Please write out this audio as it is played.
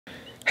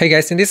Hey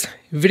guys, in this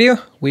video,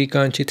 we're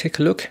going to take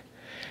a look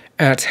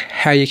at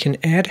how you can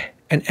add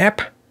an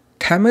app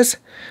timers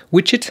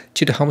widget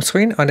to the home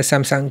screen on the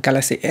Samsung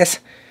Galaxy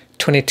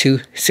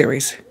S22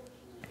 series.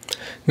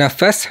 Now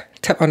first,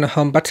 tap on the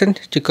home button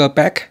to go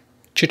back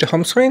to the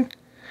home screen.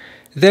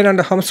 Then on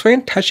the home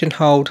screen, touch and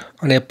hold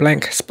on a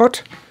blank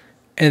spot,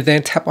 and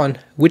then tap on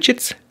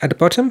widgets at the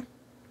bottom.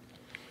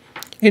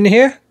 In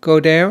here, go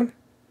down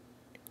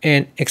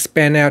and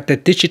expand out the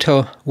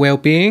digital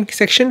well-being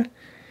section,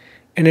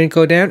 and then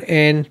go down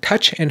and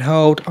touch and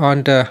hold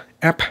on the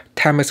app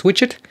timers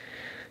widget.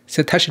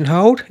 So touch and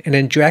hold and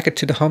then drag it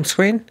to the home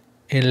screen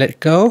and let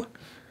go.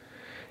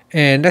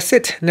 And that's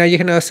it. Now you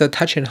can also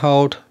touch and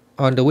hold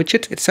on the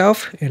widget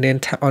itself and then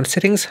tap on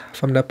settings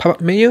from the pop-up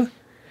menu.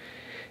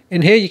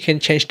 In here you can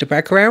change the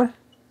background.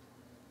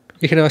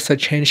 You can also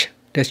change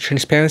the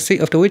transparency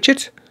of the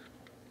widget.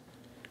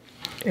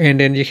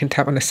 And then you can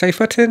tap on the save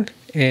button,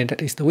 and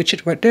that is the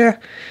widget right there.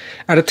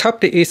 At the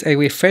top there is a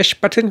refresh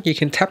button. You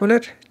can tap on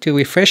it to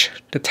refresh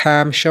the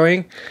time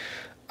showing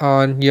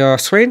on your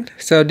screen.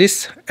 So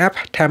this app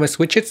timers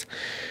widgets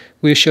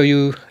will show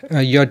you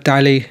your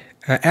daily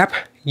app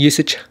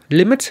usage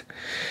limit.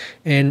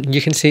 And you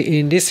can see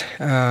in this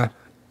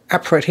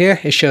app right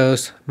here, it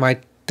shows my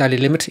daily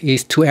limit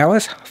is 2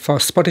 hours for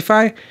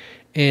Spotify.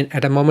 And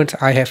at the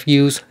moment I have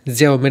used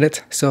 0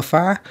 minutes so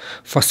far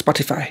for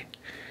Spotify.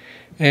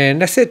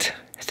 And that's it.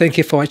 Thank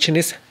you for watching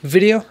this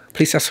video.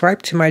 Please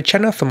subscribe to my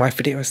channel for more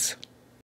videos.